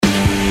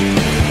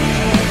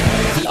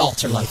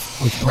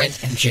AltarLife with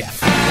Brent and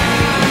Geoff.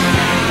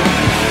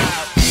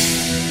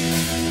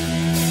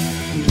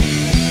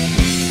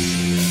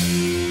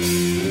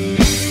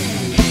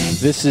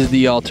 This is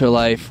the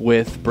AltarLife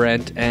with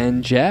Brent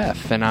and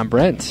Geoff, and I'm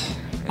Brent.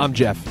 I'm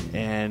Geoff.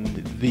 And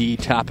the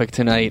topic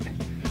tonight,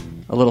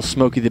 a little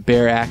Smokey the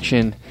Bear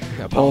action.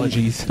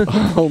 Apologies.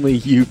 Only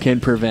you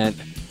can prevent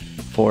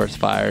forest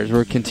fires.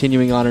 We're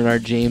continuing on in our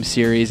James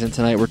series, and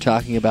tonight we're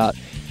talking about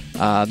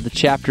the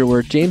chapter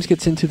where James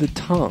gets into the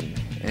tongue,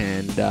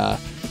 and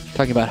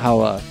talking about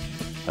how a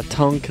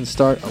tongue can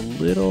start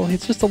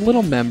it's just a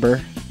little member,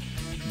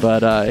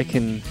 but it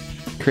can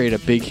create a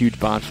big, huge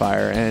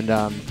bonfire. And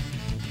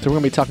so we're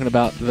going to be talking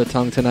about the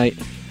tongue tonight,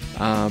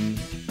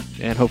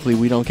 and hopefully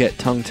we don't get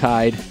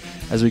tongue-tied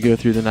as we go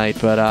through the night.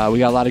 But we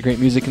got a lot of great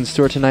music in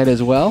store tonight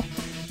as well,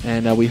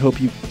 and we hope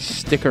you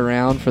stick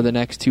around for the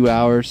next 2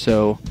 hours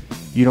so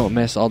you don't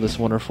miss all this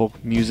wonderful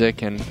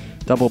music and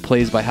double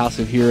plays by House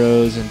of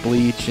Heroes and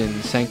Bleach and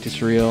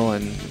Sanctus Real.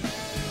 And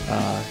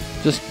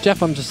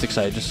Geoff, I'm just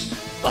excited. Just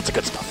lots of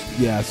good stuff.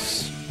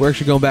 Yes. We're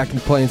actually going back and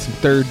playing some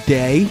Third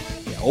Day.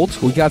 Yeah, old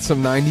school. We got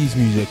some 90s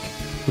music,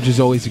 which is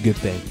always a good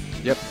thing.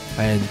 Yep.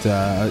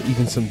 And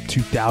even some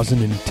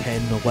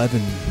 2010,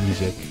 11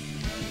 music.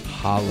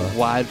 Holla.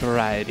 Wide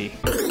variety.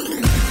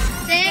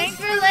 Thanks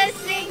for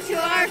listening to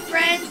our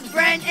friends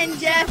Brent and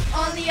Geoff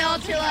on the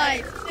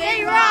AltarLife.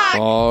 They rock!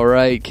 All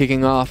right,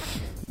 kicking off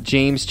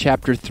James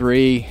chapter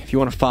 3. If you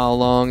want to follow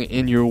along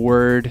in your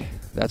word,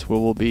 that's where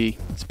we'll be.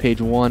 It's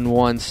page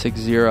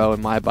 1160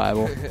 in my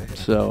Bible.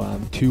 So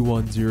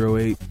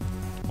 2108.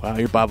 Wow,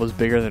 your Bible's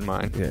bigger than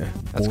mine. Yeah.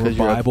 That's more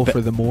you're Bible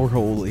for the more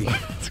holy.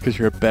 That's because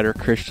you're a better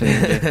Christian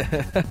than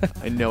me.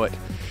 I know it.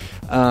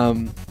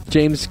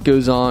 James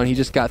goes on. He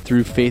just got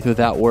through faith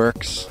without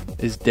works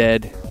is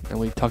dead. And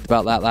we talked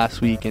about that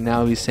last week. And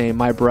now he's saying,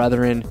 my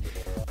brethren,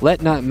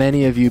 let not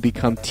many of you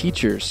become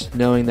teachers,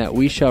 knowing that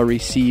we shall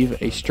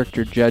receive a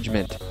stricter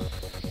judgment.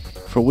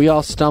 For we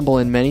all stumble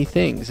in many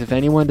things. If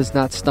anyone does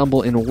not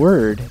stumble in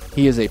word,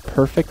 he is a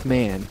perfect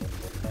man,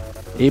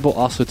 able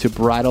also to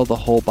bridle the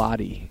whole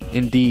body.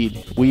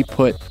 Indeed, we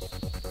put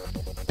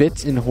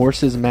bits in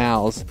horses'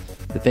 mouths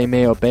that they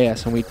may obey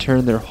us, and we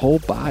turn their whole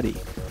body.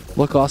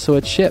 Look also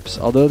at ships.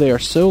 Although they are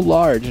so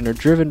large and are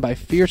driven by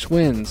fierce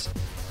winds,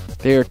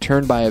 they are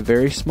turned by a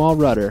very small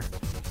rudder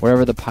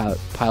wherever the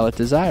pilot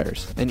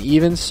desires. And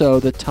even so,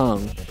 the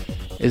tongue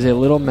is a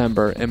little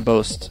member and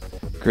boasts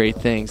great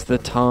things. The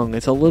tongue,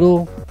 it's a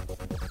little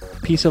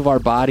piece of our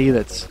body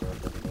that's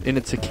in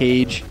a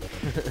cage,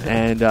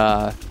 and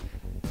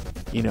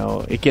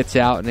it gets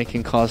out and it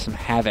can cause some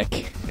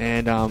havoc.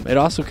 And it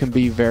also can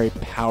be a very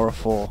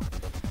powerful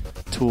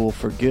tool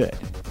for good.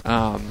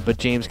 But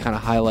James kind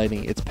of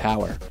highlighting its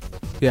power.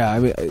 Yeah, I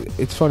mean,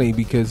 it's funny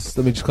because,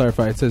 let me just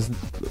clarify, it says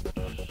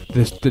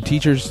the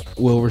teachers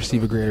will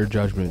receive a greater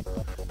judgment.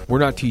 We're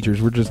not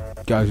teachers, we're just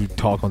guys who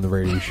talk on the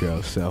radio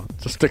show, so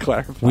just to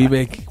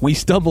clarify, we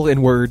stumble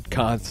in word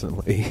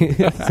constantly.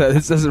 So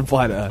this doesn't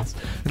apply to us.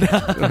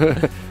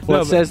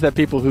 It says that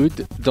people who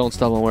don't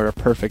stumble in word are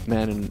perfect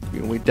men,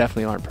 and we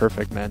definitely aren't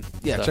perfect men.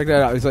 Yeah, so. Check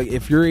that out. It's like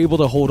if you're able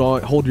to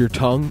hold your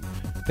tongue,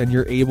 then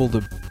you're able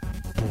to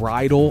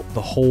bridle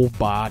the whole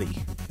body.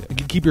 You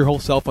can keep your whole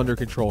self under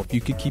control. If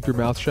you could keep your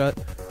mouth shut,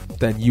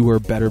 then you are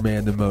a better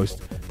man than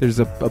most. There's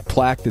a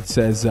plaque that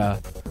says,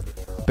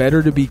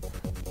 better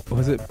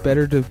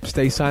to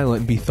stay silent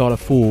and be thought a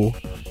fool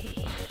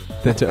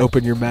than to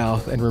open your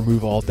mouth and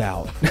remove all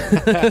doubt.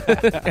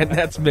 And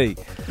that's me.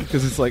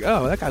 Because it's like,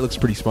 oh, that guy looks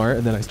pretty smart.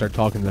 And then I start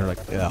talking and they're like,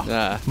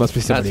 yeah, must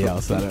be somebody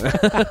else. I don't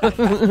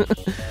know.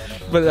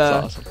 But,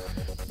 that's awesome.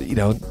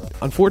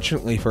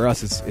 Unfortunately for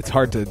us, it's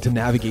hard to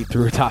navigate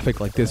through a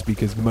topic like this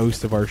because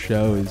most of our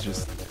show is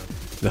just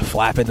the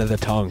flapping of the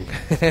tongue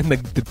and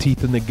the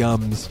teeth and the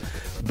gums.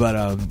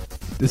 But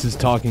this is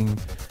talking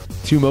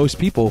to most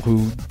people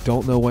who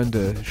don't know when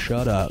to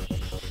shut up.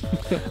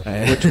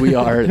 Which we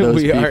are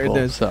those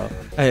people. So.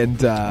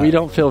 And we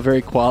don't feel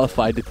very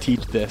qualified to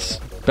teach this.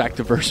 Back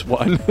to verse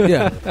 1.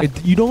 Yeah.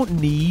 You don't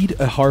need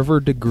a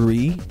Harvard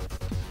degree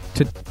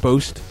to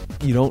boast.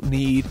 You don't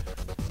need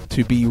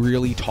to be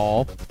really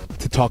tall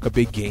to talk a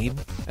big game.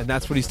 And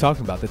that's what he's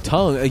talking about. The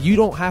tongue, you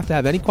don't have to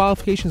have any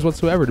qualifications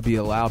whatsoever to be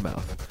a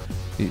loudmouth.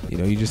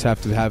 You just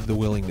have to have the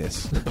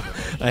willingness.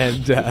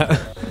 And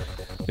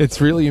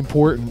it's really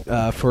important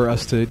for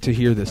us to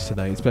hear this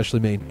tonight,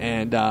 especially me.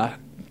 And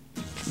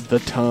the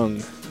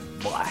tongue.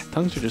 Blah.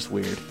 Tongues are just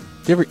weird. Do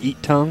you ever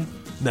eat tongue?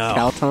 No.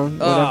 Cow tongue?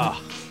 Whatever?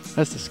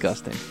 That's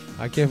disgusting.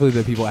 I can't believe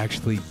that people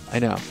actually... I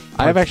know.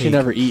 I've actually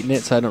never eaten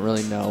it, so I don't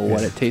really know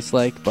what it tastes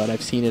like, but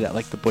I've seen it at,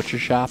 the butcher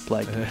shop,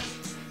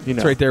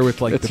 It's right there with,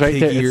 the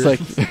pig ear.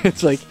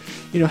 It's like,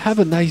 have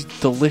a nice,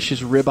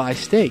 delicious ribeye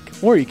steak,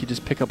 or you could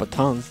just pick up a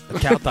tongue. A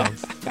cow tongue.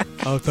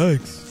 Oh,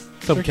 thanks.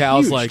 Some They're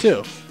cows huge,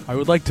 too. I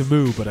would like to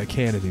moo, but I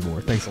can't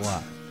anymore. Thanks a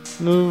lot.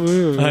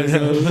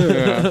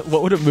 Yeah.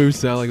 What would a moo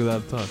sound like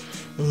without a tongue?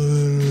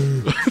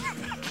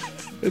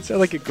 It sounds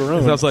like a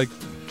groan. It sounds like,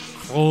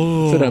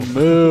 oh. Instead of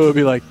moo, it'd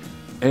be like,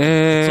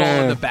 It's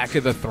all in the back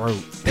of the throat.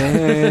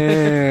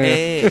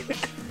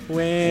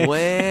 Wah.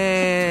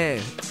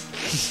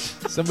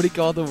 Somebody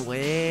called him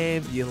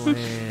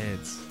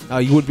Ambulance. Oh,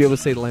 you wouldn't be able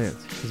to say Lance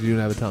because you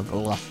don't have a tongue.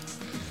 Oh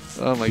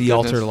my the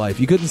goodness. AltarLife.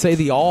 You couldn't say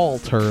the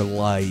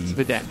AltarLife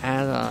With the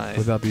ally.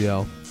 without the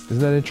L. Isn't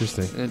that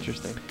interesting?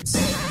 Interesting.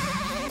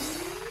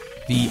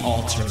 The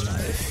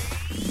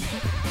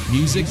AltarLife.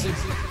 Music,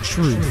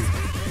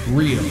 truth,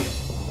 real,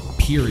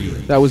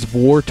 period. That was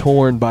War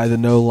Torn by the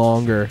No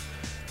Longer.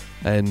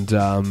 And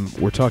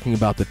we're talking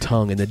about the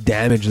tongue and the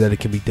damage that it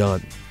can be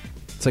done.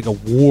 It's like a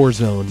war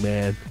zone,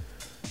 man.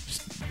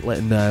 Just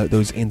letting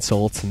those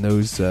insults and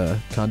those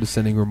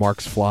condescending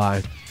remarks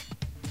fly.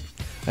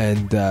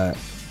 And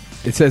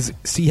it says,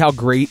 see how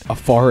great a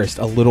forest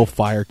a little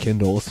fire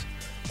kindles.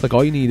 It's like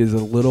all you need is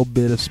a little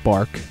bit of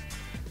spark,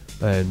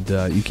 and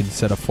you can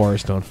set a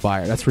forest on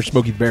fire. That's where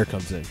Smokey the Bear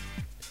comes in.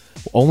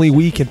 Only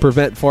we can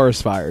prevent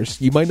forest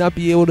fires. You might not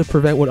be able to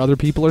prevent what other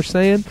people are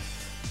saying,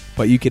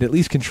 but you can at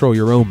least control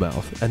your own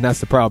mouth. And that's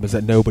the problem, is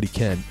that nobody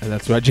can. And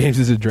that's why James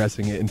is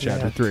addressing it in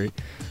chapter 3. And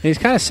he's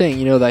kind of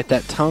saying,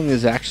 that tongue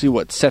is actually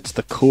what sets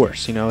the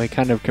course. He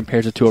kind of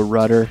compares it to a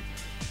rudder,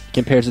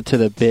 compares it to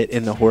the bit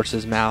in the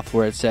horse's mouth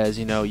where it says,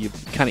 you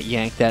kind of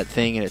yank that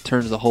thing and it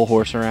turns the whole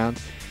horse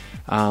around.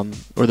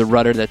 Or the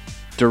rudder that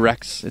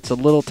directs. It's a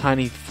little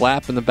tiny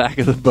flap in the back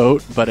of the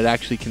boat, but it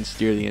actually can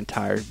steer the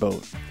entire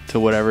boat to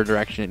whatever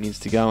direction it needs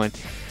to go in.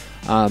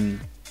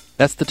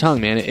 That's the tongue,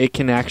 man. It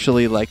can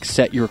actually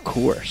set your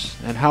course.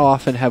 And how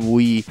often have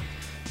we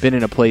been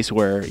in a place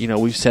where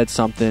we've said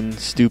something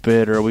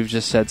stupid, or we've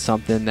just said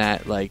something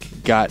that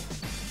got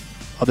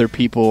other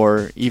people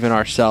or even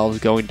ourselves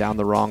going down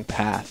the wrong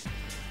path?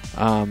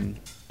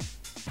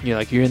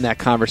 You're in that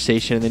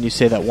conversation and then you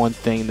say that one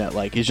thing that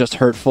is just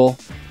hurtful,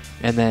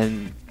 and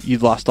then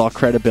you've lost all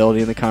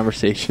credibility in the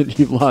conversation.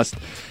 You've lost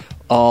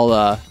all,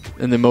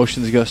 and the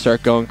emotions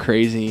start going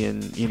crazy,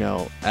 and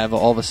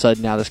all of a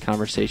sudden now this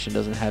conversation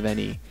doesn't have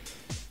any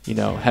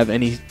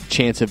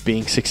chance of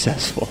being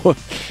successful.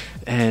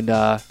 And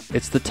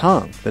it's the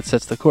tongue that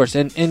sets the course.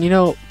 And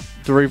the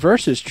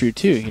reverse is true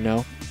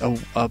too.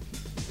 A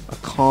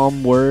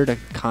calm word, a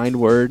kind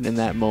word in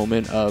that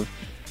moment of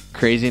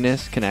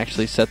craziness can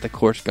actually set the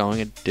course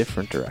going a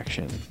different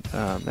direction,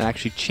 and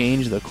actually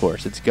change the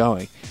course it's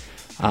going.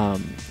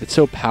 It's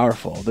so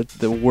powerful.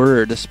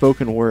 The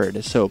spoken word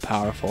is so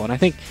powerful. And I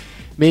think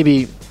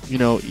maybe,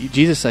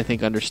 Jesus, I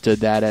think, understood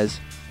that as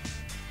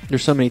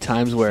there's so many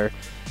times where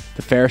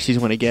the Pharisees,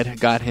 when it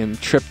got him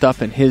tripped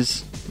up in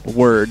his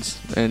words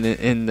and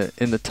in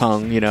the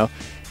tongue,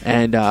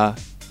 and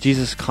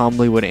Jesus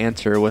calmly would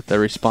answer with a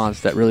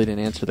response that really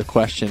didn't answer the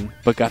question,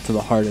 but got to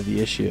the heart of the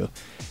issue.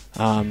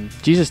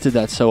 Jesus did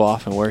that so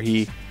often where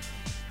he,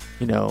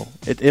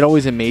 it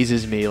always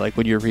amazes me,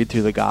 when you read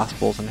through the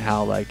Gospels and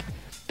how,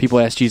 people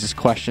ask Jesus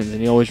questions,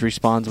 and he always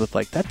responds with,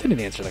 that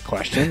didn't answer the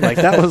question.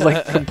 That was,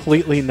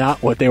 completely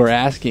not what they were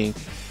asking.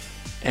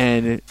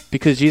 And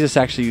because Jesus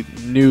actually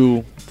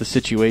knew the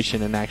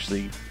situation and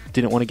actually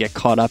didn't want to get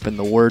caught up in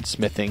the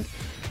wordsmithing,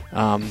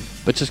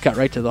 but just got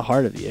right to the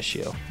heart of the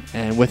issue.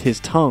 And with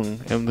his tongue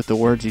and with the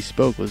words he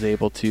spoke, was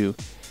able to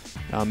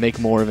make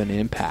more of an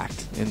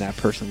impact in that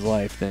person's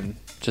life than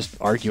just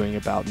arguing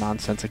about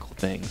nonsensical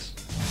things.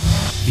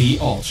 The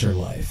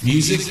AltarLife.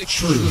 Music,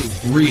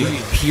 truth, real,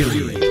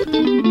 period.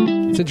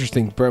 It's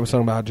interesting. Brent was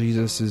talking about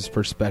Jesus'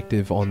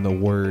 perspective on the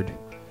word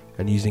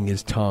and using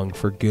his tongue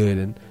for good.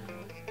 And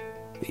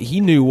he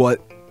knew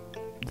what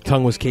the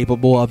tongue was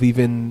capable of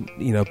even,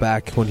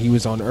 back when he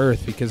was on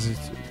earth, because,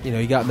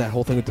 he got in that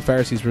whole thing with the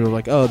Pharisees where they're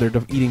like, oh, they're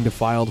eating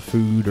defiled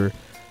food, or,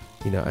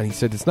 and he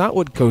said, it's not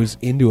what goes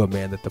into a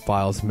man that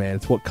defiles a man,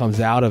 it's what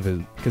comes out of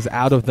it, because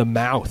out of the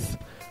mouth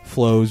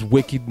flows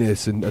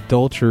wickedness and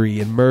adultery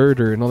and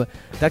murder and all that.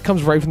 That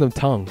comes right from the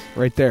tongue,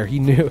 right there. He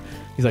knew.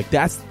 He's like,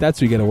 that's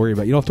what you got to worry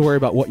about. You don't have to worry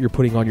about what you're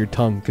putting on your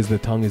tongue, because the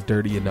tongue is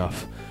dirty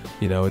enough,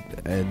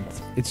 and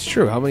it's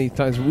true. How many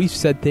times we've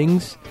said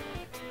things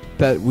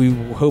that we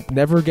hope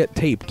never get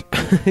taped.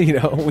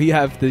 We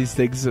have these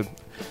things,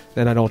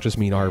 and I don't just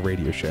mean our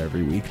radio show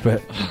every week,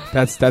 but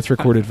that's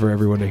recorded for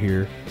everyone to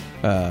hear,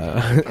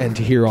 and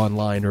to hear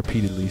online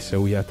repeatedly, so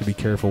we have to be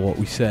careful what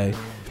we say,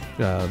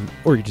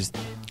 or you just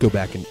go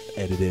back and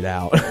edit it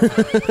out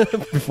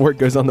before it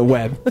goes on the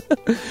web.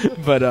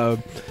 But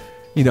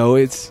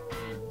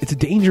it's a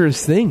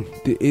dangerous thing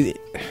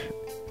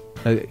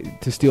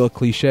to steal a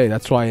cliche.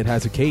 That's why it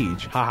has a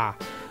cage. Ha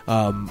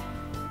ha.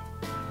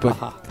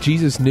 But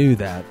Jesus knew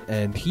that,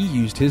 and he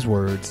used his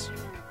words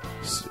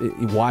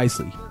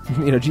wisely.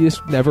 Jesus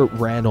never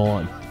ran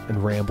on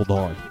and rambled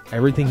on.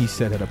 Everything he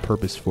said had a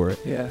purpose for it.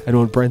 Yeah. And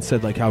when Brent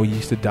said how he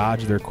used to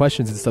dodge their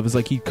questions and stuff,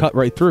 it's he cut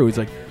right through. He's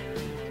like,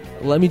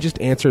 let me just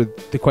answer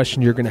the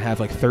question you're going to have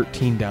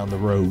 13 down the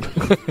road.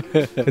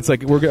 It's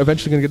we're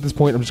eventually going to get to this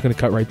point. I'm just going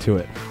to cut right to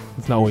it.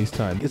 It's not waste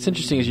time. It's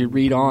interesting as you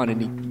read on,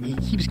 and he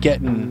keeps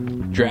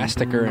getting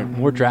drasticer and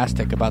more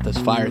drastic about this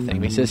fire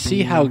thing. He says,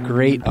 see how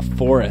great a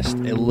forest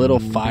a little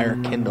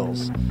fire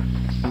kindles.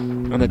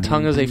 On the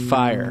tongue is a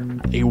fire,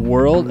 a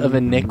world of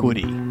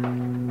iniquity.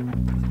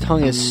 The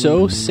tongue is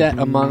so set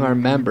among our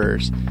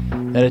members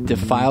that it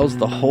defiles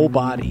the whole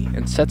body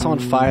and sets on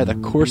fire the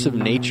course of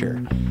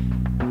nature.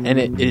 and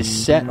it is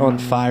set on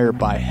fire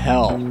by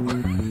hell.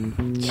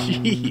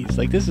 Jeez,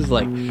 like this is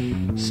like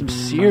some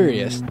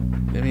serious.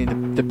 I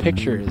mean, the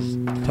picture is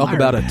Talk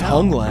about a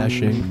tongue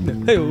lashing.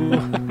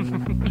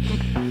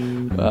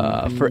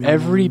 For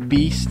every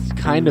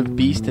kind of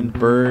beast and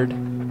bird,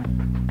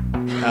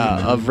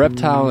 of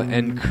reptile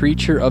and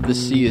creature of the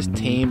sea is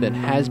tamed and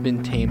has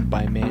been tamed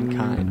by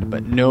mankind,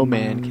 but no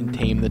man can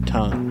tame the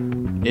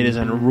tongue. It is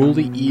an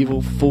unruly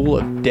evil full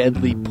of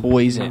deadly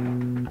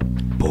poison.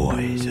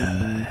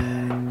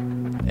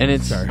 And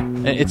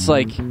it's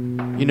like,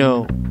 you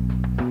know,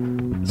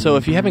 so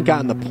if you haven't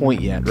gotten the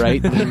point yet,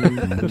 right?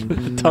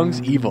 The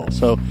tongue's evil.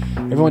 So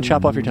everyone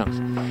chop off your tongues.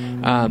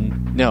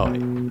 No,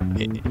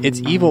 it's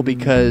evil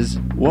because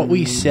what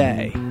we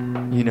say,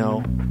 you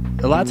know,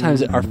 a lot of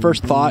times our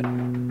first thought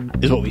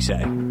is what we say.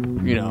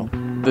 You know,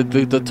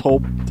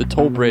 the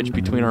toll bridge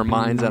between our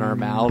minds and our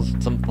mouths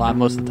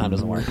most of the time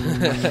doesn't work.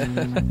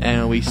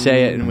 And we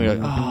say it and we're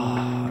like,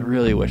 oh, I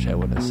really wish I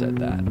wouldn't have said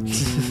that.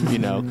 You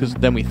know, because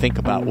then we think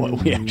about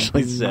what we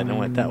actually said and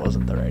went, that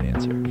wasn't the right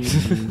answer.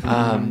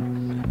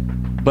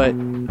 But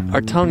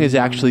our tongue is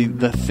actually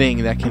the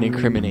thing that can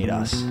incriminate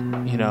us,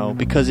 you know,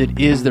 because it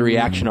is the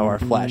reaction of our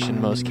flesh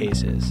in most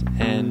cases.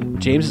 And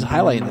James is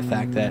highlighting the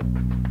fact that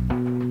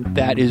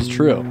that is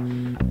true.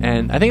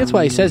 And I think that's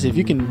why he says if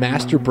you can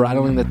master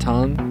bridling the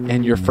tongue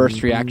and your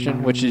first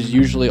reaction, which is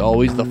usually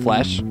always the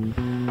flesh,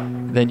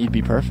 then you'd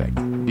be perfect.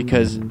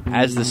 Because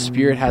as the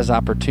Spirit has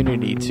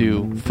opportunity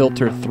to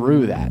filter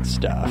through that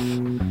stuff,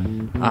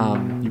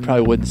 you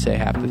probably wouldn't say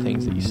half the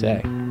things that you say.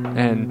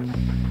 And,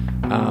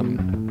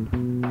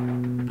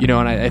 you know,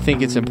 and I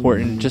think it's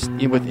important just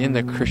within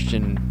the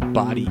Christian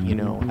body, you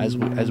know, as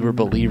we're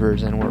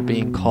believers and we're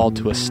being called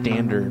to a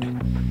standard,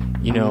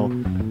 you know,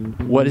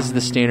 what is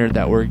the standard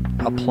that we're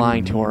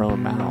applying to our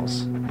own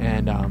mouths?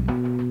 And,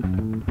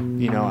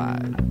 you know,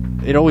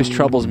 it always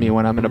troubles me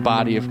when I'm in a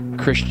body of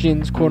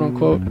Christians, quote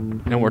unquote,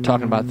 and we're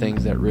talking about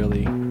things that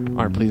really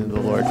aren't pleasing to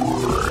the Lord.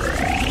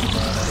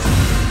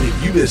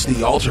 If you missed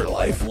the Altar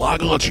Life,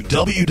 log on to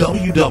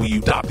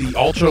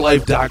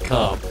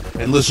www.thealtarlife.com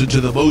and listen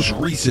to the most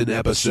recent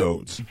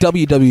episodes.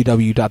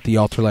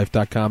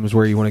 www.thealtarlife.com is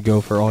where you want to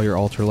go for all your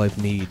Altar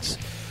Life needs.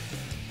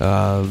 You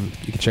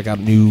can check out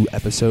new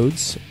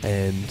episodes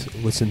and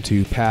listen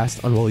to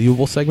past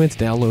Unbelievable segments.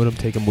 Download them,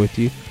 take them with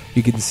you.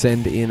 You can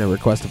send in a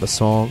request of a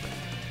song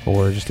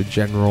or just a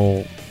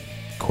general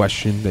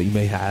question that you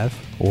may have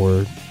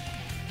or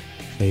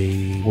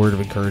a word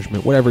of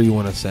encouragement, whatever you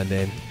want to send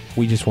in.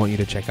 We just want you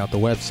to check out the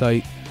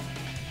website.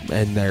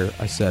 And there,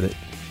 I said it.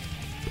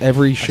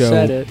 Every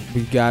show,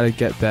 we got to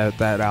get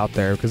that out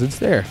there because it's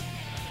there.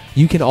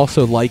 You can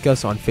also like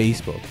us on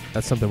Facebook.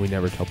 That's something we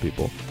never tell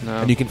people. No.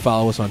 And you can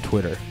follow us on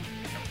Twitter.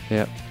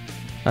 Yep.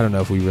 I don't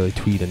know if we really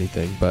tweet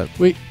anything, but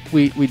we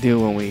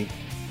do when we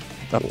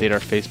update our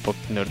Facebook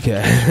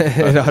notifications.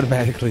 Yeah, it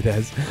automatically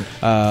does.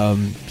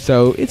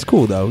 So it's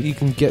cool though. You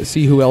can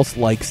see who else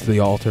likes the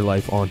Altar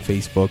Life on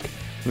Facebook.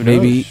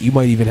 Maybe you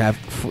might even have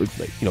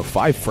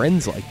 5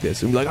 friends like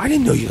this and be like, I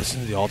didn't know you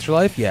listened to the Altar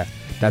Life. Yeah,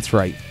 that's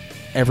right.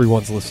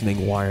 Everyone's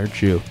listening. Why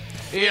aren't you?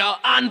 You're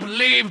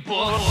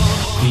unbelievable.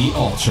 The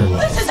Altar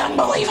Life. This is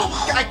unbelievable.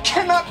 I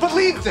cannot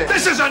believe this.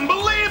 This is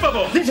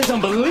unbelievable. This is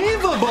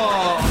unbelievable.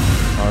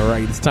 All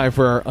right, it's time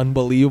for our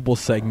Unbelievable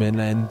segment.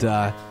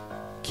 And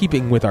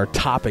keeping with our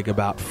topic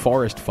about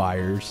forest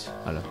fires,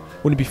 I don't know.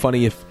 Wouldn't it be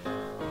funny if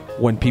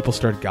when people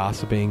started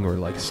gossiping or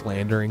like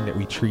slandering that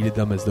we treated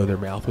them as though their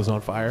mouth was on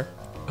fire?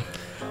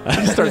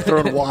 Start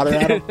throwing water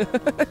at them.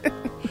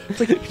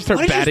 It's like you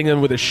start batting them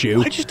with a shoe.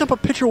 Why'd you dump a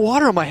pitcher of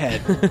water on my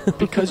head?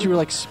 Because you were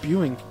like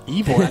spewing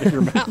evil out of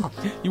your mouth.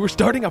 You were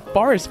starting a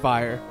forest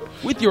fire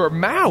with your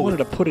mouth. I wanted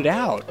to put it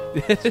out.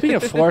 Speaking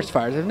of forest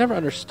fires, I've never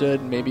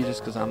understood, maybe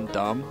just because I'm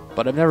dumb,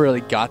 but I've never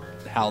really got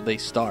how they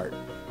start.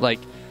 Like,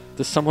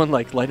 does someone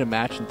like light a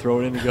match and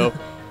throw it in and go,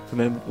 and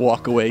then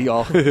walk away,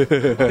 y'all?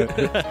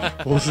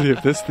 We'll see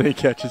if this thing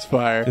catches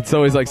fire. It's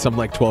always like some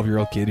like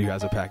 12-year-old kid who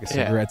has a pack of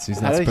cigarettes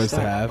he's not supposed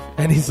to have.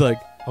 And he's like,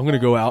 I'm going to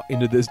go out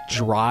into this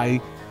dry,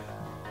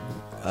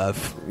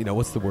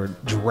 what's the word?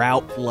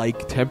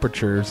 Drought-like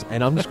temperatures,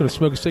 and I'm just going to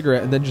smoke a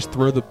cigarette and then just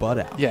throw the butt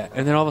out. Yeah,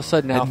 and then all of a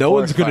sudden now, and no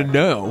one's going to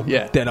know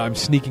that I'm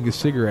sneaking a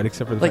cigarette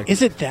except for the fact.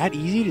 Is it that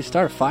easy to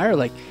start a fire?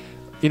 Like,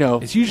 you know,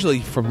 it's usually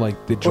from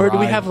like the dry. Or do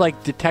we have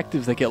like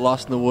detectives that get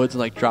lost in the woods and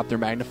like drop their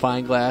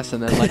magnifying glass,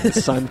 and then like the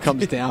sun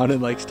comes down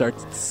and like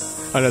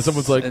starts. I know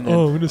someone's like, I'm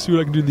going to see what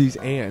I can do to these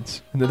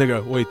ants, and then they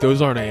go, wait,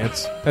 those aren't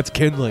ants. That's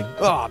kindling.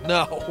 Oh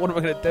no, what am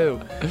I going to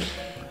do?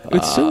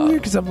 It's so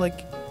weird because I'm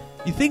like,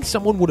 you think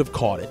someone would have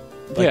caught it,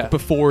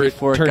 before it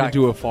turned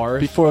into a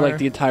forest, before like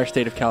the entire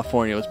state of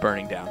California was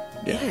burning down.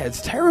 Yeah, it's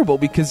terrible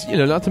because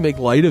not to make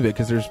light of it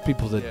because there's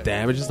people that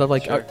damage and stuff.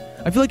 Like I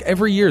feel like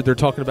every year they're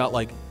talking about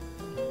like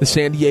the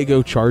San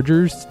Diego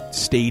Chargers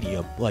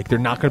stadium, like they're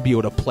not going to be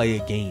able to play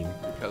a game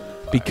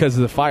because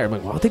of the fire. I'm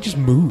like, why don't they just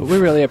move? But we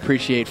really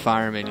appreciate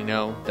firemen,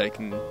 that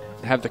can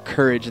have the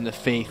courage and the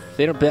faith.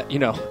 They don't bet, you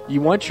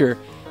want your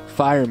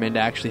firemen to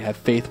actually have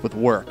faith with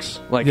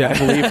works. Like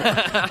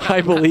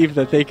I believe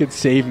that they could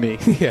save me.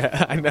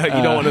 Yeah, I know. You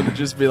don't want them to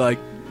just be like,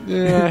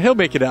 Yeah, he'll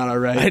make it out all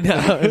right. I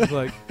know. It's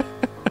like,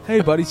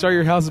 hey, buddy, sorry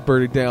your house is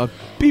burning down.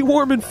 Be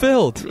warm and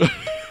filled.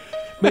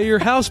 May your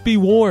house be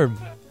warm.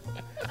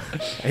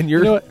 And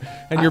your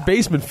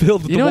basement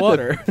filled with the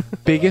water. The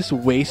biggest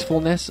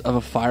wastefulness of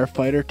a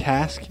firefighter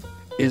task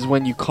is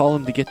when you call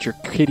them to get your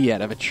kitty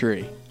out of a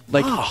tree.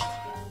 Like,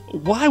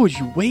 why would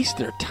you waste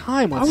their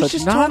time on such nonsense? I was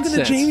just talking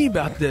to Jamie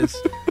about this.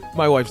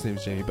 My wife's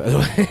name's Jamie, by the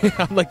way.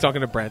 I'm like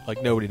talking to Brent,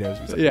 like nobody knows.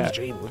 He's like, who's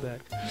Jamie? What's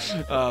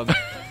that?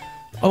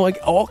 I'm like,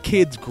 all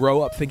kids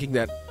grow up thinking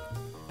that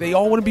they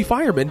all want to be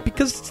firemen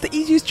because it's the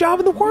easiest job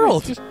in the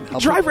world. You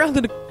drive around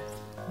in a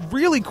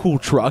really cool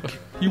truck.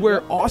 You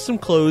wear awesome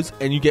clothes,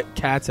 and you get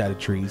cats out of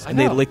trees, and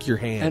they lick your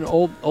hand. And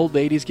old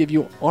ladies give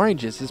you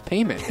oranges as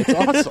payment. It's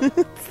awesome.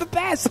 It's the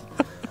best.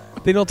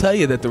 They don't tell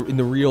you that in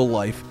the real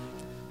life,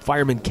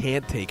 firemen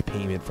can't take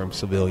payment from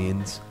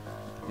civilians,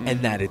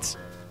 and that it's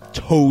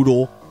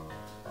total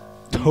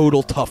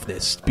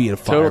toughness being a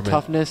fireman. Total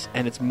toughness,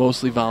 and it's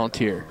mostly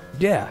volunteer.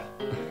 Yeah.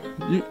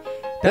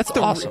 That's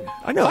awesome.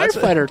 I know.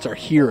 Firefighters are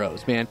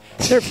heroes, man.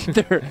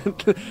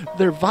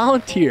 They're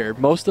volunteer.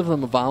 Most of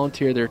them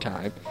volunteer their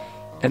time,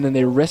 and then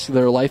they risk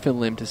their life and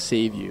limb to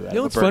save you out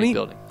of a burning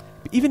building.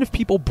 Even if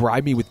people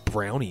bribe me with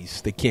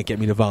brownies, they can't get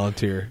me to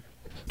volunteer.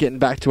 Getting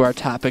back to our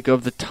topic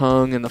of the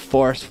tongue and the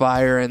forest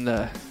fire and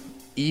the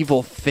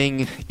evil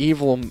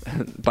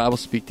Bible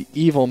speak, the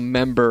evil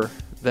member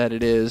that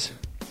it is.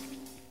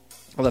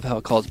 I love how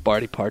it calls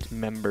body parts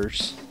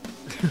members.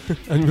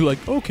 And you're like,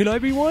 oh, can I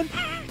be one?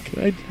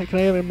 Can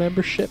I have a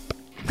membership?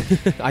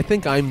 I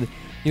think when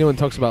it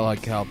talks about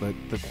like how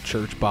the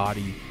church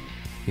body,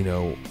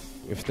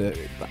 if the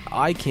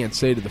eye can't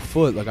say to the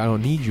foot, like, I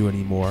don't need you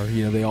anymore,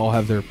 they all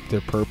have their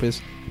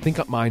purpose. I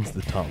think mine's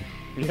the tongue.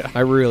 Yeah. I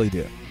really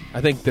do.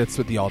 I think that's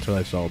what the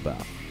AltarLife's all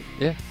about.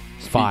 Yeah.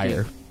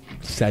 Fire.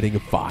 Setting a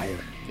fire.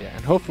 Yeah,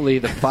 and hopefully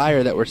the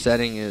fire that we're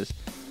setting is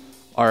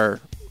our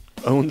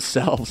own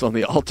selves on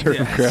the altar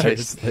of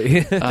Christ.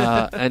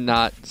 And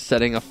not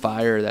setting a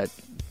fire that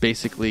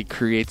basically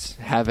creates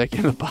havoc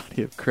in the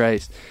body of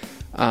Christ.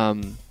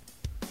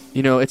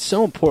 It's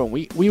so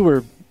important. We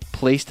were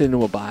placed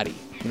into a body.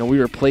 We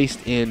were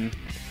placed in,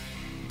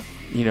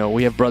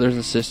 we have brothers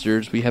and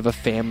sisters. We have a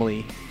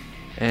family.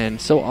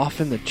 And so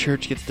often the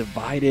church gets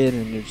divided,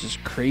 and there's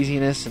just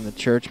craziness in the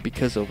church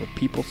because of what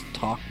people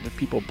talk, the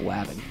people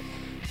blabbing,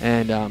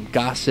 and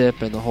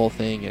gossip and the whole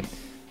thing. And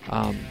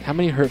how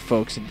many hurt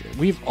folks? And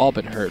we've all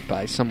been hurt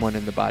by someone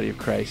in the body of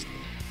Christ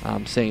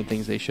saying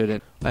things they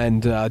shouldn't.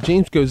 And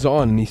James goes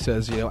on and he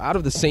says, out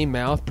of the same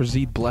mouth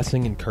proceed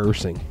blessing and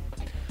cursing.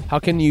 How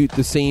can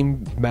the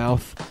same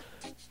mouth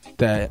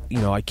that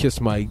I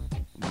kiss my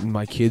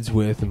kids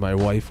with and my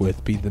wife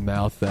with be the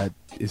mouth that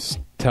is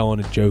telling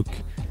a joke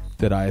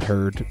that I had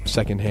heard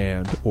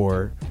secondhand,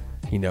 or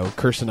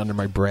cursing under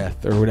my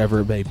breath, or whatever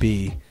it may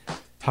be?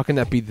 How can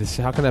that be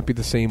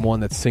the same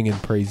one that's singing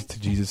praise to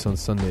Jesus on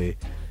Sunday?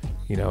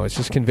 It's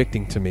just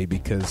convicting to me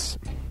because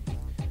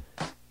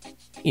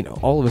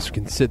all of us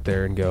can sit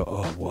there and go,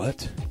 oh,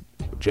 what?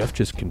 Jeff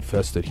just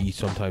confessed that he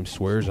sometimes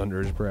swears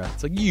under his breath.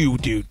 It's like, you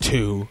do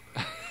too.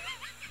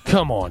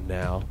 Come on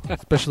now.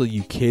 Especially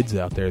you kids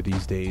out there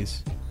these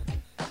days.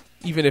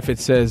 Even if it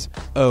says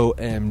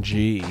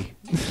OMG.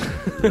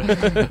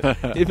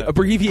 If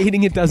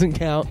abbreviating it doesn't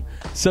count,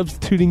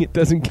 substituting it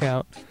doesn't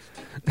count.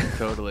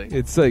 Totally.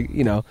 It's like,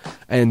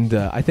 and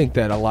I think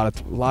that a lot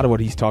of what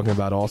he's talking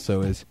about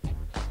also is,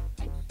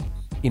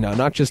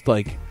 not just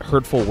like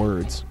hurtful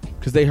words,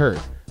 because they hurt,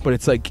 but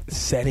it's like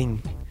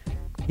setting,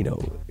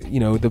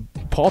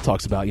 Paul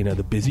talks about,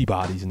 the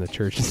busybodies in the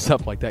church and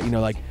stuff like that,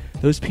 like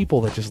those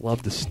people that just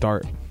love to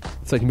start.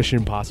 It's like Mission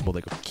Impossible.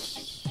 They go,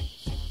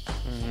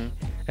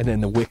 and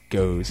then the wick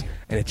goes,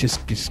 and it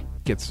just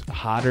gets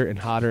hotter and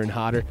hotter and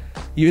hotter.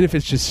 Even if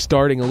it's just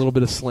starting a little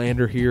bit of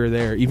slander here or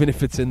there, even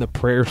if it's in the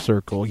prayer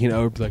circle,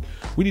 it's like,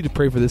 we need to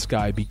pray for this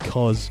guy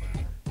because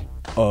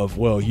of,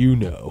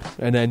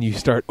 and then you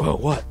start,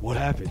 what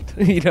happened?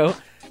 And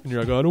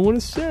you're like, I don't want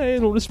to say, I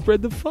don't want to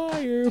spread the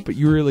fire, but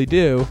you really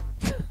do.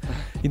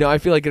 I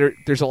feel like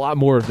there's a lot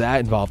more of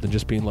that involved than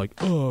just being like,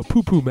 oh,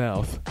 poo-poo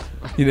mouth.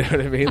 You know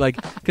what I mean?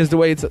 Like, because the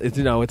way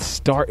it's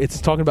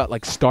talking about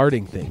like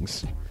starting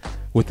things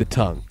with the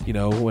tongue,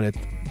 when it's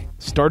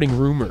starting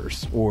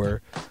rumors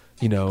or,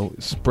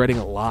 spreading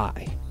a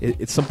lie.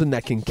 It's something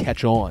that can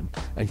catch on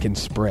and can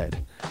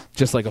spread,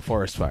 just like a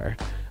forest fire.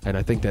 And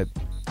I think that,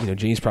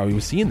 James probably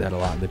was seeing that a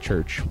lot in the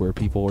church, where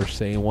people were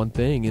saying one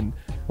thing,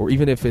 or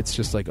even if it's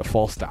just like a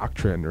false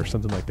doctrine or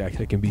something like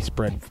that can be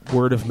spread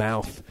word of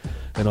mouth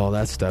and all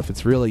that stuff.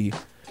 It's really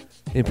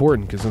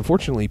important because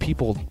unfortunately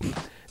people,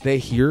 they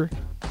hear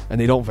and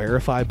they don't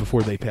verify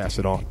before they pass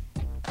it on.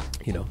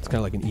 It's kind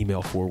of like an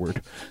email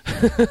forward.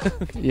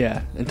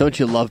 Yeah, and don't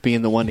you love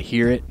being the one to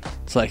hear it?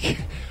 It's like,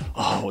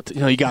 oh,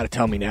 you got to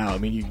tell me now. I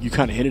mean, you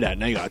kind of hinted at it,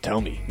 now you got to tell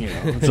me.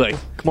 It's like,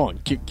 come on,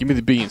 give me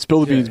the beans,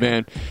 spill the beans,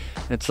 man.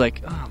 And it's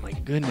like, oh my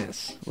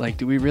goodness, like,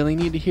 do we really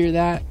need to hear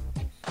that?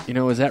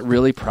 Is that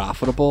really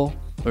profitable,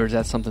 or is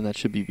that something that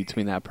should be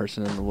between that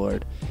person and the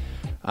Lord?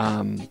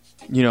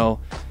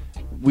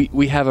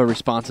 we have a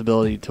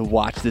responsibility to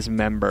watch this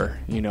member,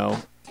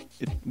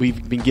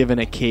 we've been given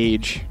a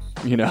cage,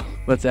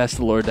 let's ask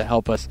the Lord to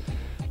help us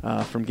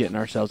from getting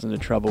ourselves into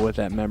trouble with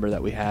that member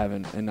that we have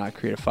and not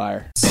create a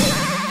fire.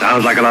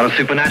 Sounds like a lot of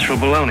supernatural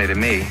baloney to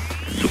me.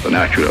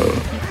 Supernatural,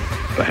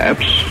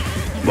 perhaps.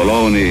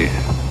 Baloney,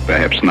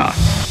 perhaps not.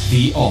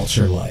 The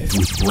AltarLife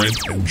with Brent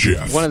and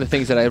Geoff. One of the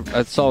things that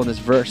I saw in this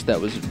verse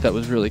that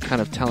was really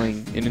kind of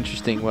telling and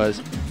interesting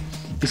was,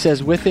 he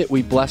says, with it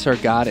we bless our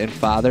God and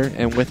Father,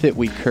 and with it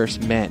we curse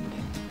men.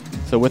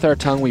 So with our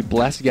tongue we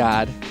bless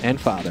God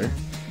and Father,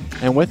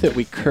 and with it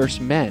we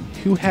curse men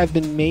who have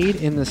been made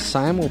in the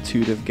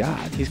similitude of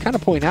God. He's kind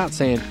of pointing out,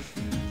 saying,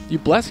 you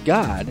bless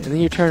God, and then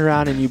you turn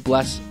around and you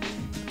bless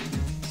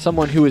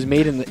someone who is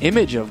made in the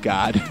image of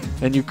God,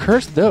 and you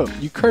curse them.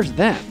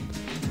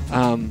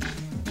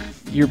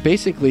 You're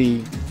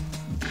basically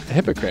a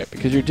hypocrite,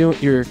 because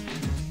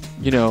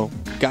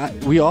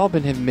God. We all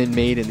have been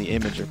made in the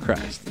image of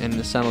Christ, in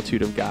the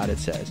similitude of God, it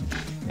says,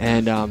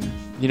 and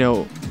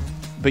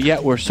but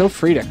yet we're so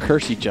free to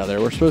curse each other.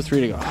 We're so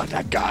free to go, oh,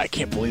 that guy, I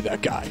can't believe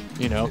that guy,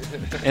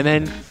 and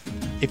then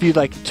if you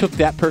took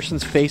that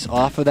person's face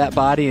off of that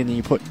body and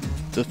you put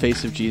the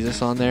face of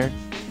Jesus on there,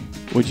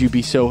 would you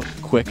be so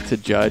quick to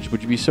judge?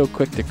 Would you be so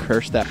quick to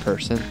curse that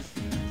person?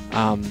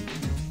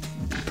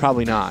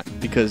 Probably not,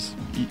 because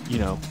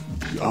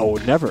I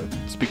would never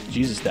speak to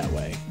Jesus that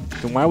way.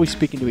 Then why are we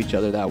speaking to each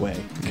other that way?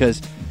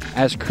 Because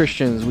as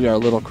Christians, we are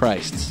little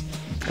Christs.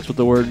 That's what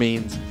the word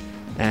means.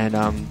 And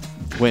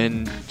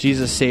when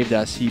Jesus saved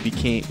us, he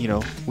became,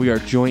 we are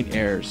joint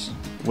heirs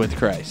with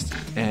Christ,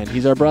 and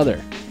he's our brother,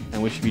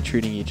 and we should be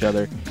treating each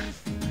other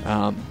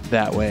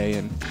that way.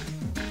 And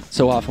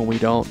so often we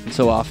don't, and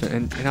so often,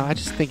 and I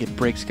just think it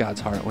breaks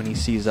God's heart when he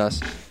sees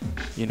us,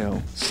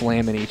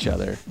 slamming each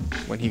other.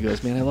 When he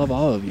goes, man, I love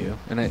all of you,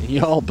 and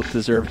you all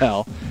deserve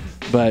hell,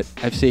 but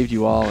I've saved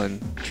you all,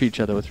 and treat each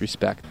other with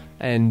respect.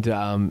 And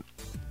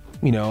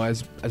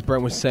as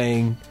Brent was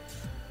saying,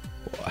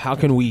 how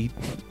can we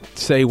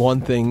say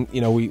one thing?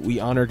 We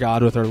honor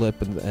God with our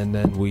lip, and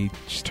then we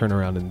just turn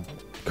around and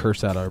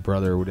curse out our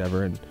brother or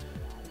whatever.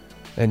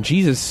 And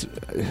Jesus,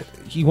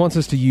 he wants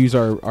us to use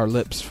our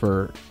lips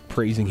for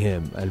praising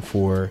him and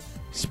for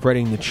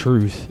spreading the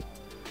truth,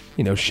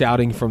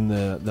 shouting from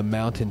the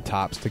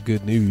mountaintops to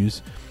good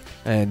news.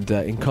 And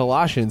in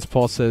Colossians,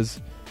 Paul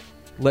says,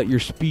 let your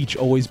speech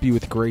always be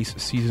with grace,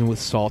 seasoned with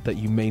salt, that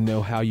you may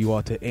know how you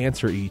ought to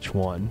answer each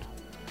one.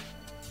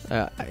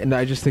 And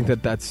I just think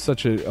that that's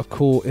such a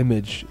cool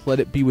image. Let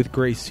it be with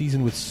grace,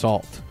 seasoned with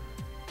salt.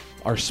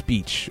 Our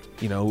speech,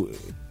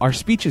 our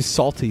speech is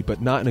salty,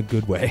 but not in a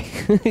good way.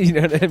 You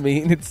know what I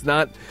mean? It's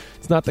not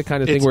the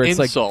kind of thing where it's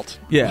insult.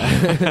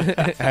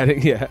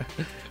 Yeah,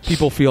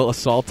 people feel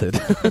assaulted,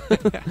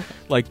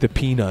 like the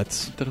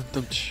Peanuts.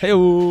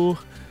 Hey-o.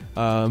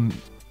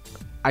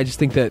 I just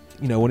think that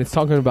when it's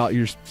talking about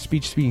your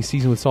speech being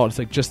seasoned with salt, it's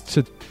like just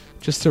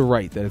to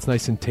write that it's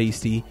nice and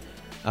tasty.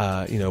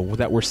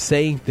 That we're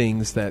saying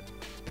things that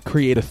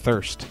create a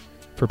thirst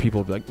for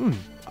people to be like,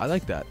 I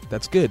like that.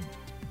 That's good.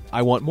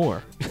 I want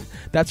more.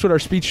 That's what our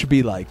speech should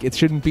be like. It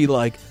shouldn't be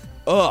like,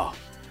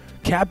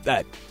 cap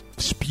that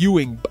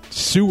spewing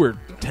sewer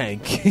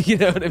tank. You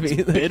know what I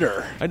mean?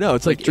 Bitter. I know.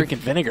 It's like drinking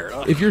vinegar.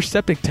 Ugh. If your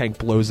septic tank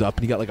blows up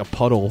and you got like a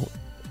puddle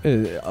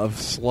of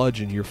sludge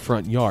in your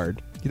front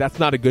yard, that's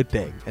not a good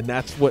thing. And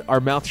that's what our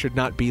mouth should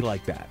not be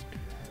like that.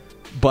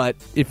 But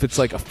if it's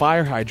like a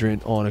fire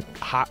hydrant on a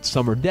hot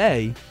summer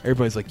day,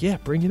 everybody's like, yeah,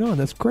 bring it on.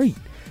 That's great.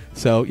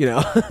 So,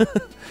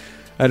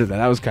 I don't know.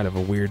 That was kind of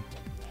a weird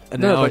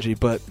analogy,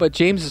 but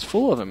James is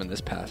full of them in this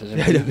passage.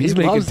 He's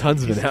making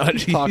tons of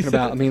analogies. He's talking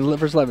about,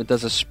 verse 11,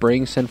 does a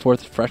spring send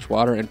forth fresh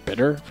water and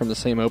bitter from the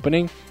same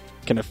opening?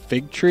 Can a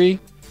fig tree,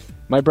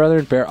 my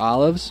brethren, bear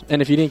olives?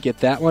 And if you didn't get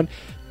that one,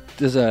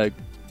 does a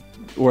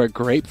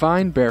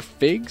grapevine bear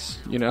figs?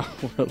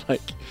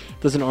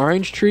 Does an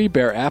orange tree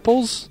bear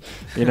apples?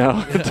 This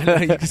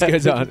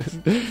goes on.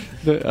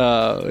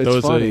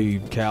 It's funny. A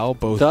cow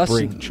both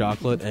bring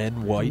chocolate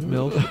and white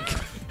milk.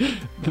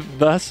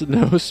 Thus,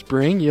 no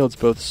spring yields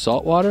both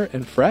salt water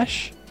and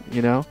fresh.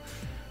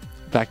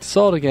 Back to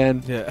salt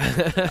again.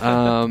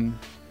 Yeah.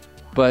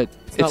 But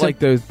it's not like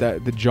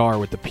the jar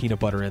with the peanut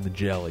butter and the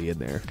jelly in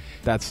there.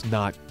 That's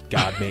not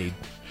God made.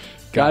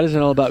 God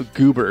isn't all about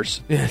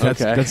goobers. Yeah,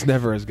 that's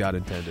never as God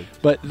intended.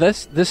 But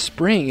this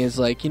spring is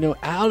like,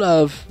 out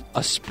of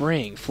a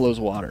spring flows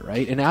water,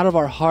 right? And out of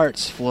our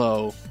hearts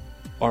flow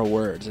our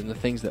words and the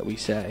things that we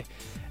say.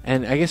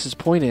 And I guess his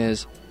point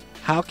is,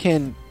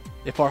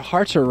 if our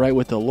hearts are right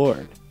with the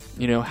Lord,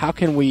 how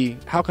can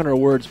our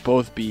words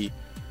both be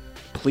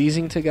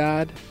pleasing to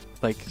God,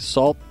 like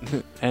salt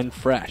and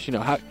fresh?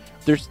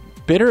 There's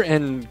bitter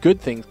and good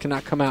things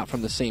cannot come out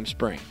from the same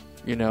spring,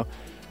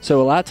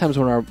 So a lot of times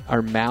when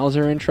our mouths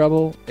are in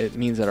trouble, it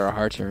means that our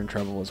hearts are in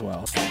trouble as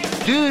well.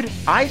 Dude,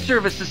 I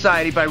service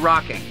society by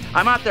rocking.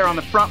 I'm out there on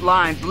the front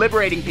lines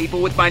liberating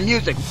people with my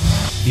music.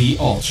 The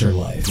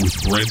AltarLife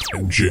with Brent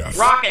and Geoff.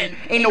 Rockin'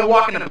 ain't no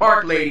walk in the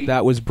park, lady.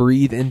 That was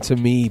Breathe Into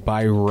Me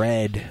by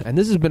Red. And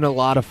this has been a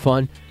lot of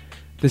fun.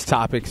 this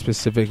topic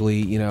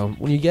specifically,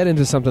 when you get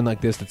into something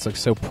like this that's like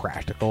so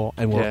practical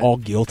and we're all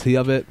guilty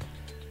of it,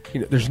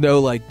 there's no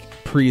like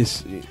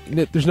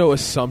there's no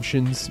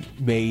assumptions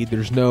made.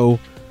 There's no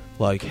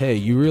like, hey,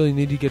 you really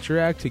need to get your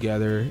act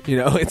together.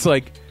 It's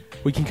like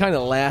we can kind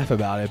of laugh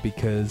about it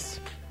because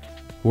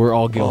we're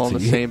all guilty. All in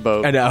the same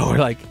boat. I know. We're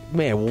like,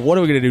 man, well, what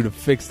are we going to do to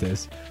fix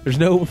this? There's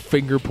no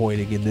finger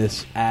pointing in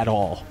this at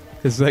all.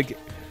 It's like,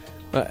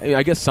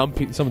 I guess some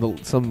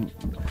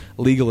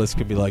legalists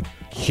could be like,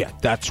 yeah,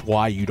 that's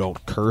why you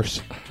don't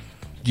curse.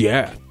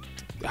 Yeah,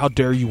 how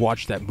dare you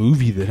watch that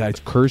movie that has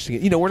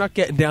cursing? We're not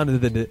getting down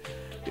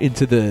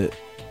into the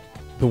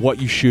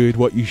what you should,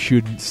 what you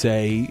shouldn't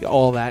say,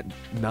 all that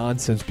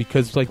nonsense.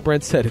 Because, like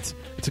Brent said, it's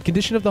a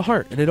condition of the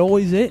heart, and it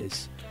always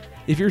is.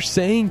 If you're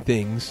saying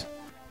things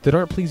that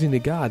aren't pleasing to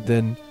God,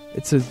 then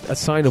it's a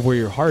sign of where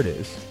your heart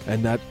is,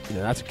 and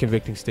that's a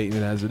convicting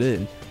statement as it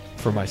is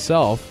for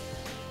myself,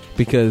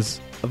 because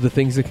of the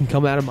things that can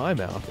come out of my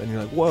mouth. And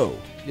you're like, whoa,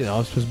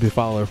 I'm supposed to be a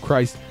follower of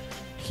Christ.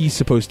 He's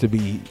supposed to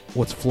be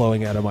what's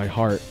flowing out of my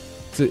heart.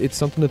 It's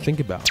something to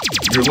think about.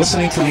 You're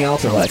listening to the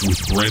AltarLife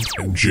with Brent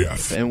and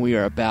Geoff. And we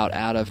are about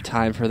out of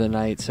time for the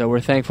night, so we're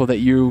thankful that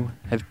you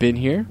have been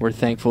here. We're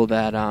thankful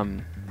that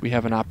we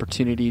have an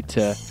opportunity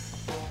to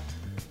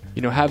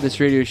have this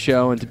radio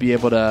show and to be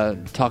able to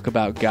talk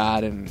about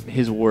God and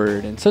His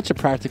Word, and such a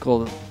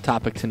practical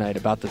topic tonight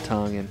about the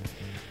tongue. And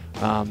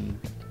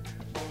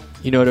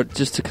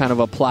just to kind of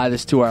apply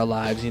this to our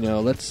lives,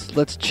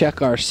 let's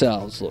check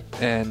ourselves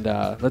and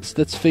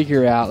let's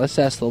figure out. Let's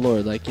ask the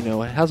Lord, like,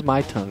 how's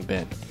my tongue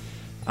been?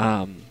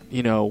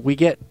 We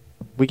get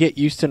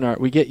used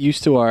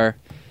to our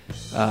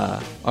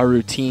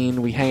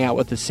routine. We hang out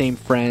with the same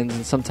friends,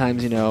 and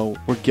sometimes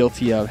we're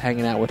guilty of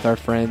hanging out with our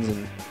friends,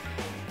 and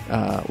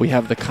we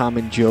have the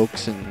common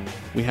jokes and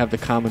we have the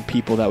common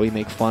people that we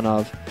make fun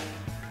of.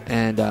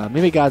 And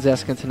maybe God's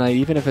asking tonight,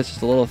 even if it's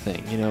just a little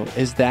thing,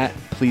 is that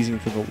pleasing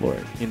to the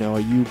Lord? Are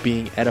you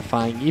being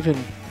edifying even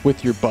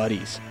with your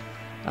buddies?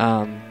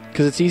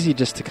 Because it's easy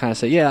just to kind of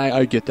say, yeah,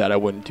 I get that. I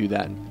wouldn't do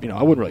that.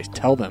 I wouldn't really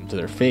tell them to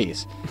their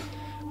face.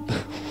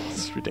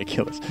 It's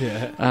ridiculous.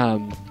 Yeah.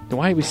 Then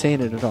why are we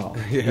saying it at all?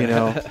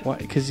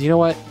 Because you know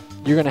what?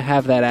 You're going to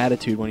have that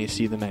attitude when you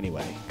see them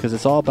anyway. Because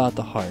it's all about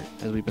the heart,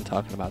 as we've been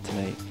talking about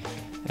tonight.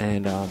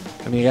 And I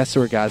guess that's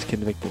where God's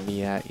convicting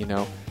me at.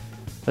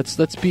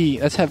 Let's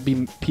be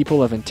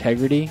people of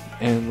integrity,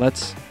 and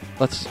let's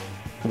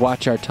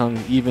watch our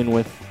tongue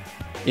even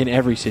in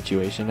every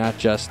situation, not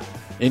just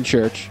in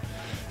church,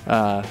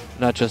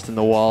 not just in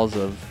the walls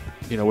of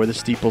where the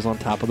steeple's on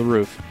top of the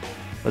roof.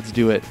 Let's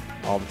do it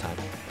all the time.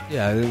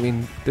 Yeah,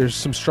 there's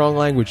some strong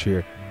language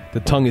here.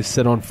 The tongue is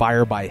set on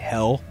fire by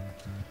hell.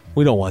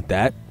 We don't want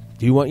that.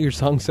 Do you want your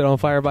tongue set on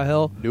fire by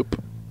hell? Nope.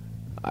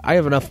 I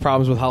have enough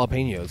problems with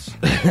jalapenos.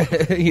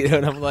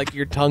 And I'm like,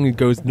 your tongue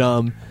goes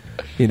numb.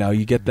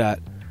 You get that.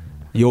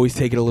 You always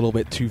take it a little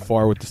bit too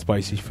far with the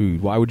spicy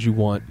food. Why would you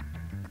want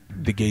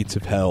the gates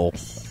of hell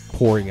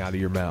pouring out of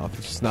your mouth?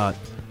 It's not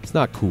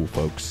cool,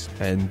 folks.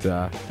 And,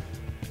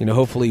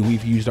 hopefully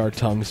we've used our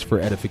tongues for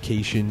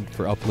edification,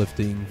 for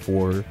uplifting,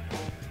 for,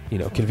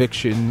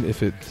 conviction,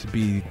 if it to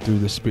be through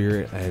the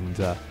Spirit. And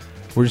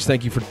we're just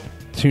thank you for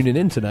tuning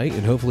in tonight,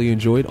 and hopefully you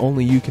enjoyed.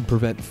 Only you can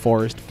prevent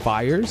forest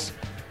fires.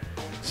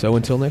 So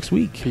until next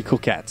week. Be cool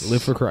cats.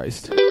 Live for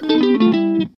Christ.